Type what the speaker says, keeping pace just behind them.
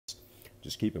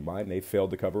Just keep in mind they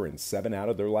failed to cover in 7 out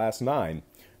of their last 9.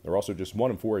 They're also just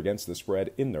 1-4 against the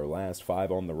spread in their last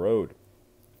 5 on the road.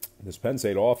 This Penn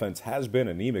State offense has been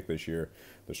anemic this year.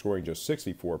 They're scoring just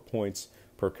 64 points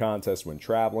per contest when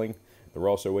traveling. They're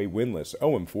also a winless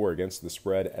 0-4 against the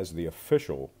spread as the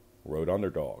official road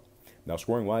underdog. Now,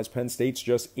 scoring-wise, Penn State's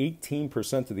just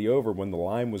 18% to the over when the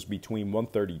line was between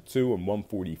 132 and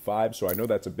 145, so I know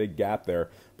that's a big gap there,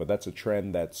 but that's a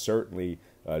trend that certainly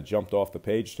jumped off the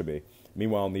page to me.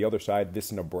 Meanwhile, on the other side,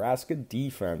 this Nebraska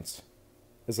defense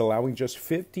is allowing just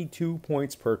 52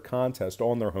 points per contest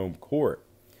on their home court.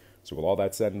 So with all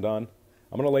that said and done,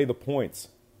 I'm going to lay the points.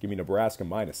 Give me Nebraska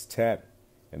minus 10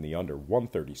 and the under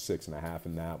 136.5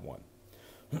 in that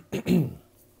one.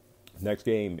 Next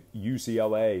game,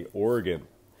 UCLA, Oregon.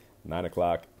 9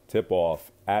 o'clock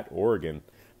tip-off at Oregon.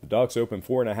 The Ducks open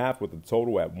 4.5 with the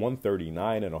total at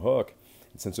 139 and a hook.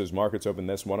 And since those markets opened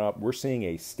this one up, we're seeing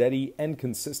a steady and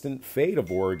consistent fade of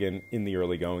Oregon in the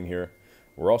early going here.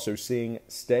 We're also seeing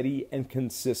steady and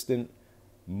consistent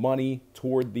money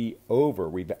toward the over.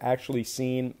 We've actually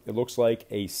seen, it looks like,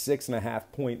 a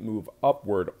 6.5-point move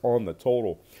upward on the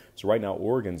total. So right now,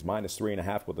 Oregon's minus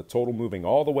 3.5 with the total moving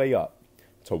all the way up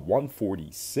to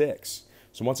 146.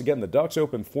 So once again, the Ducks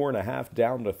open 4.5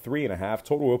 down to 3.5.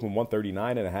 Total open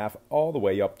 139.5 all the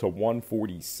way up to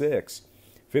 146.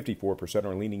 54%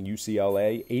 are leaning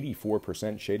UCLA,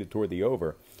 84% shaded toward the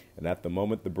over. And at the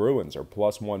moment, the Bruins are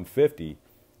plus 150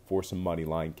 for some money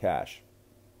line cash.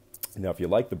 Now, if you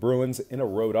like the Bruins in a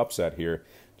road upset here,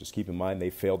 just keep in mind they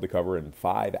failed to cover in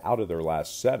 5 out of their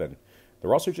last 7.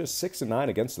 They're also just 6-9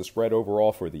 against the spread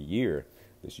overall for the year.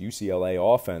 This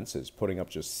UCLA offense is putting up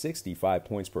just 65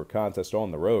 points per contest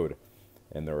on the road,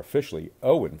 and they're officially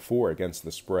 0-4 against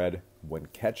the spread when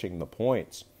catching the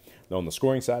points. Now, on the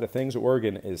scoring side of things,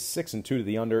 Oregon is 6-2 to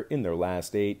the under in their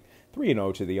last 8,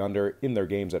 3-0 to the under in their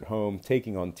games at home,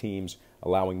 taking on teams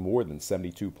allowing more than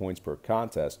 72 points per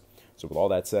contest. So with all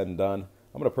that said and done,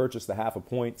 I'm going to purchase the 0.5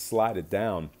 point, slide it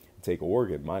down, and take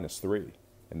Oregon minus 3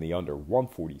 and the under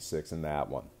 146 in that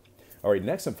one. All right,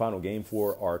 next and final game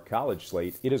for our college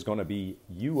slate, it is going to be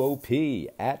UOP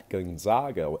at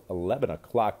Gonzaga, 11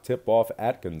 o'clock tip-off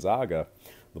at Gonzaga.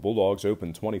 The Bulldogs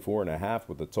open 24.5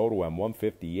 with the total at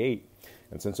 158.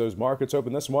 And since those markets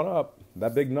opened this one up,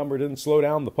 that big number didn't slow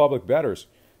down the public bettors.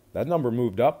 That number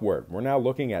moved upward. We're now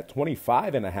looking at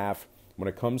 25.5 when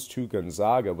it comes to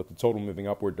Gonzaga, with the total moving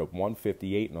upward to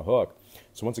 158 and a hook.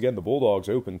 So once again, the Bulldogs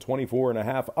open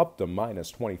 24.5 up to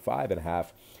minus 25.5.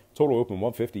 Total open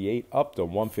 158 up to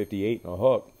 158 and a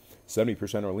hook.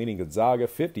 70% are leaning Gonzaga,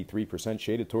 53%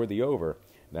 shaded toward the over.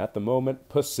 And at the moment,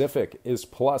 Pacific is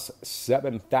plus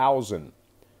 7,000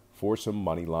 for some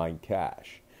money line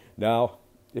cash. Now,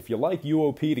 if you like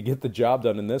UOP to get the job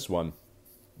done in this one,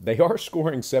 they are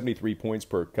scoring 73 points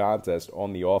per contest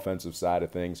on the offensive side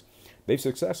of things. They've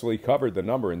successfully covered the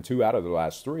number in 2 out of the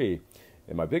last 3.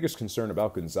 And my biggest concern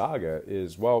about Gonzaga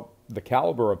is, well, the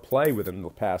caliber of play within the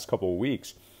past couple of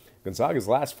weeks. Gonzaga's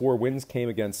last 4 wins came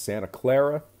against Santa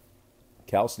Clara,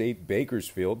 Cal State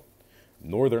Bakersfield,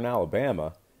 Northern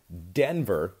Alabama,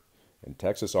 Denver, and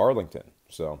Texas Arlington.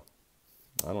 So,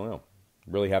 I don't know.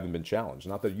 Really haven't been challenged.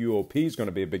 Not that UOP is going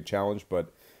to be a big challenge,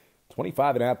 but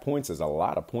 25.5 points is a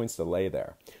lot of points to lay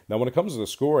there. Now, when it comes to the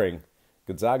scoring,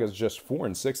 Gonzaga is just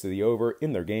 4-6 to the over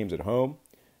in their games at home.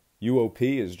 UOP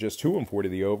is just 2-4 to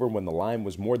the over when the line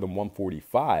was more than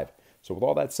 145. So with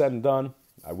all that said and done,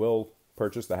 I will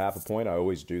purchase the 0.5 point. I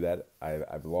always do that.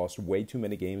 I've lost way too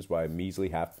many games by a measly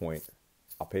 0.5 point.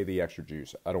 I'll pay the extra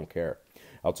juice. I don't care.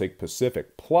 I'll take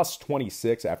Pacific plus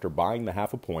 26 after buying the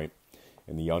 0.5 point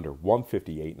and the under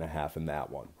 158.5 in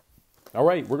that one. All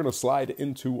right, we're going to slide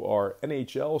into our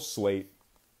NHL slate.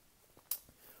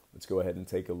 Let's go ahead and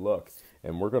take a look.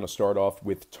 And we're going to start off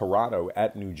with Toronto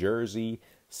at New Jersey.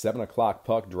 7 o'clock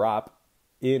puck drop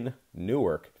in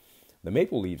Newark. The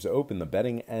Maple Leafs open the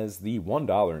betting as the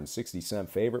 $1.60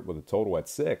 favorite with a total at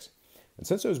 6. And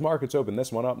since those markets opened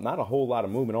this one up, not a whole lot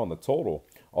of movement on the total,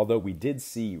 although we did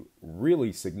see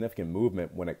really significant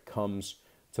movement when it comes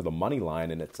to the money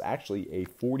line, and it's actually a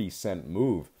 40-cent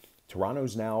move.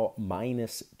 Toronto's now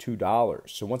minus $2.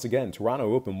 So once again,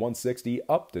 Toronto opened 160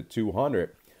 up to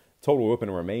 200. Total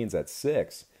open remains at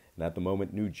 6. And at the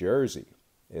moment, New Jersey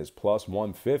is plus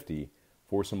 150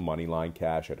 for some money line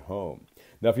cash at home.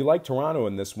 Now, if you like Toronto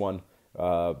in this one,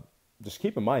 just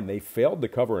keep in mind they failed to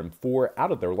cover in 4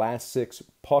 out of their last 6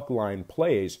 puck line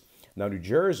plays. Now, New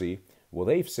Jersey, well,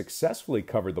 they've successfully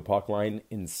covered the puck line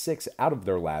in 6 out of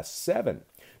their last 7.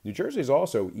 New Jersey is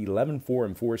also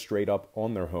 11-4-4 straight up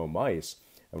on their home ice.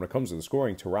 And when it comes to the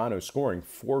scoring, Toronto scoring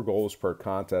 4 goals per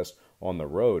contest on the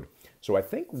road. So I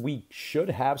think we should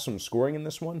have some scoring in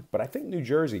this one, but I think New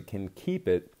Jersey can keep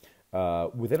it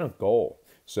within a goal.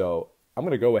 So I'm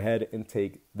going to go ahead and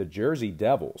take the Jersey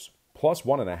Devils plus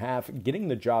 1.5, getting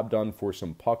the job done for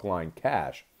some puck line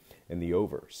cash in the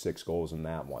over. 6 goals in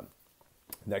that one.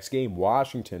 Next game,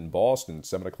 Washington, Boston,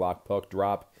 7 o'clock puck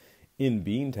drop in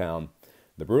Beantown.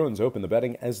 The Bruins open the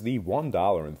betting as the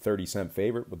 $1.30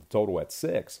 favorite with the total at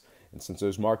 6. And since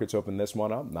those markets opened this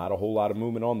one up, not a whole lot of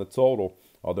movement on the total,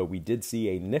 although we did see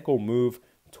a nickel move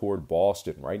toward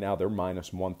Boston. Right now, they're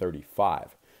minus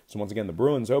 135. So once again, the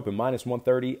Bruins open minus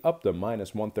 130 up to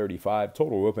minus 135.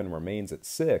 Total open remains at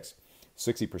 6.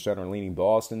 60% are leaning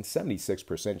Boston,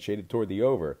 76% shaded toward the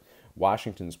over.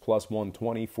 Washington's plus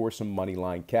 120 for some money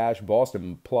line cash.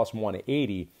 Boston plus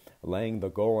 180, laying the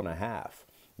goal and a half.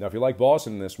 Now, if you like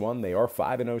Boston in this one, they are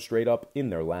 5-0 straight up in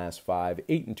their last 5,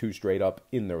 8-2 straight up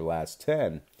in their last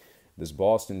 10. This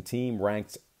Boston team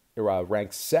ranks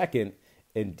second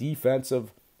in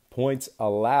defensive points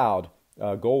allowed,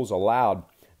 goals allowed.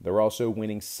 They're also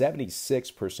winning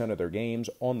 76% of their games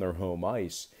on their home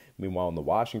ice. Meanwhile, on the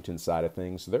Washington side of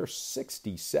things, they're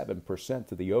 67%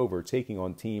 to the over, taking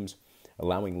on teams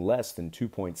allowing less than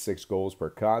 2.6 goals per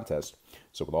contest.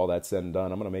 So with all that said and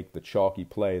done, I'm going to make the chalky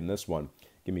play in this one.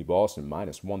 Give me Boston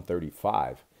minus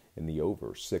 135 in the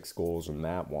over. 6 goals in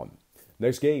that one.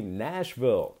 Next game,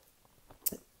 Nashville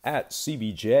at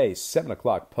CBJ. 7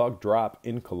 o'clock puck drop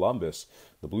in Columbus.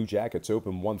 The Blue Jackets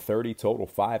open 130, total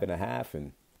 5.5.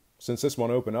 And since this one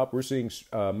opened up, we're seeing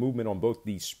movement on both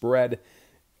the spread.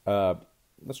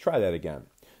 Let's try that again.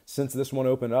 Since this one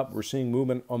opened up, we're seeing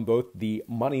movement on both the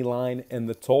money line and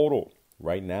the total.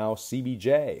 Right now,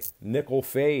 CBJ, nickel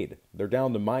fade. They're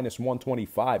down to minus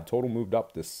 125. Total moved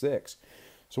up to 6.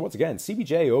 So once again,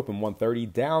 CBJ open 130,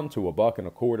 down to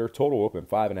 $1.25. Total open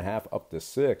 5.5, up to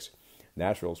 6.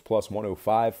 Nashville's plus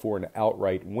 105 for an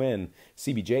outright win.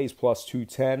 CBJ's plus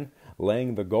 210,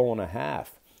 laying the goal and a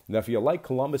half. Now, if you like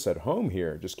Columbus at home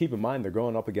here, just keep in mind they're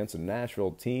going up against a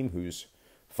Nashville team who's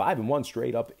 5-1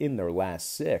 straight up in their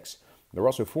last 6. They're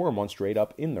also 4-1 straight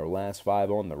up in their last 5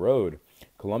 on the road.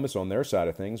 Columbus on their side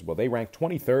of things, well, they rank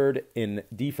 23rd in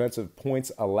defensive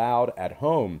points allowed at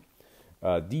home.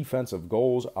 Defensive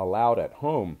goals allowed at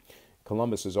home.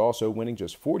 Columbus is also winning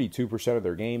just 42% of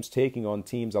their games, taking on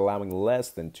teams allowing less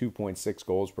than 2.6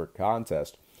 goals per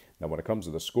contest. Now, when it comes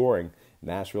to the scoring,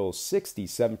 Nashville is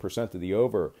 67% to the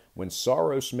over when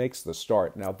Saros makes the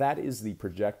start. Now, that is the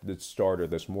projected starter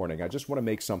this morning. I just want to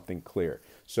make something clear.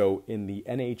 So, in the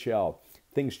NHL,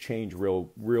 things change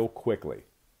real quickly.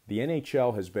 The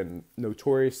NHL has been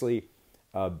notoriously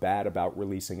bad about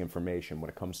releasing information when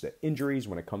it comes to injuries,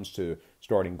 when it comes to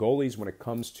starting goalies, when it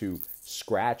comes to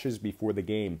scratches before the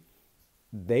game.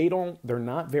 They're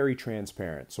not very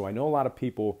transparent. So I know a lot of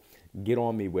people get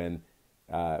on me when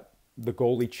the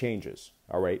goalie changes.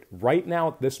 All right. Right now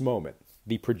at this moment,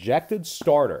 the projected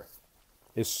starter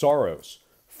is Saros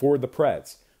for the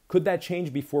Preds. Could that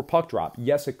change before puck drop?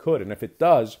 Yes, it could. And if it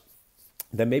does,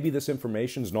 then maybe this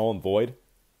information is null and void.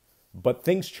 But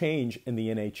things change in the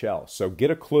NHL, so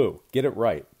get a clue. Get it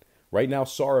right. Right now,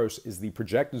 Saros is the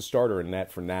projected starter in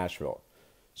net for Nashville.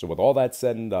 So with all that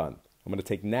said and done, I'm going to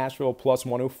take Nashville plus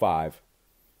 105,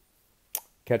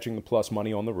 catching the plus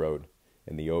money on the road,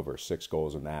 and the over. 6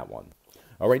 goals in that one.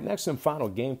 All right, next and final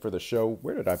game for the show.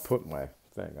 Where did I put my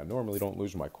thing? I normally don't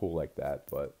lose my cool like that,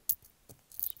 but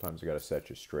sometimes I got to set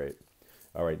you straight.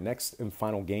 All right, next and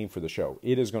final game for the show.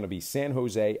 It is going to be San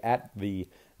Jose at the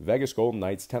Vegas Golden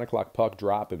Knights. 10 o'clock puck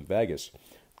drop in Vegas.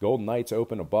 Golden Knights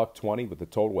open $1.20 with the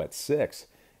total at 6.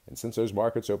 And since those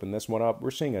markets open this one up,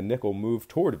 we're seeing a nickel move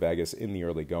toward Vegas in the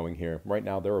early going here. Right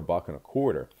now, they're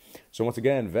 $1.25. So once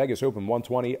again, Vegas open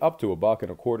 120 up to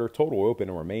 $1.25. Total open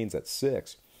and remains at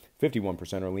 6.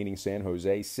 51% are leaning San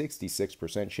Jose,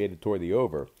 66% shaded toward the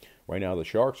over. Right now, the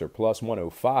Sharks are plus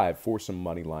 105 for some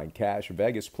money line cash.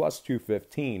 Vegas plus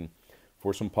 215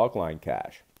 for some puck line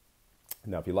cash.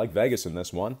 Now, if you like Vegas in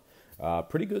this one,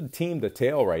 pretty good team to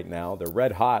tail right now. They're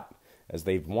red hot as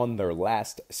they've won their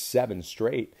last 7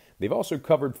 straight. They've also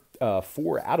covered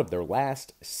 4 out of their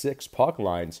last 6 puck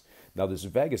lines. Now, this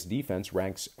Vegas defense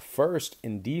ranks first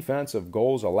in defensive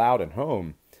goals allowed at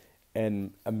home.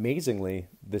 And amazingly,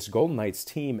 this Golden Knights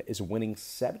team is winning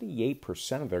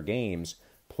 78% of their games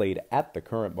played at the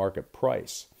current market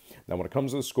price. Now, when it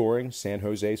comes to the scoring, San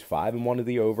Jose's 5-1 to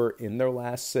the over in their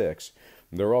last 6.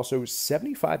 They're also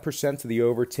 75% to the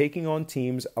over, taking on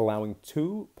teams allowing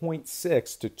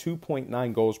 2.6 to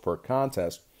 2.9 goals per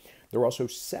contest. They're also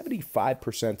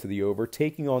 75% to the over,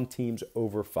 taking on teams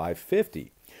over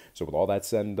 550. So with all that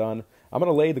said and done, I'm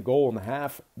going to lay the goal and a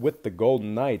half with the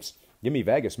Golden Knights. Give me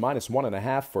Vegas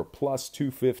 -1.5 for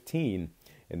 +215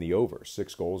 in the over.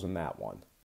 6 goals in that one.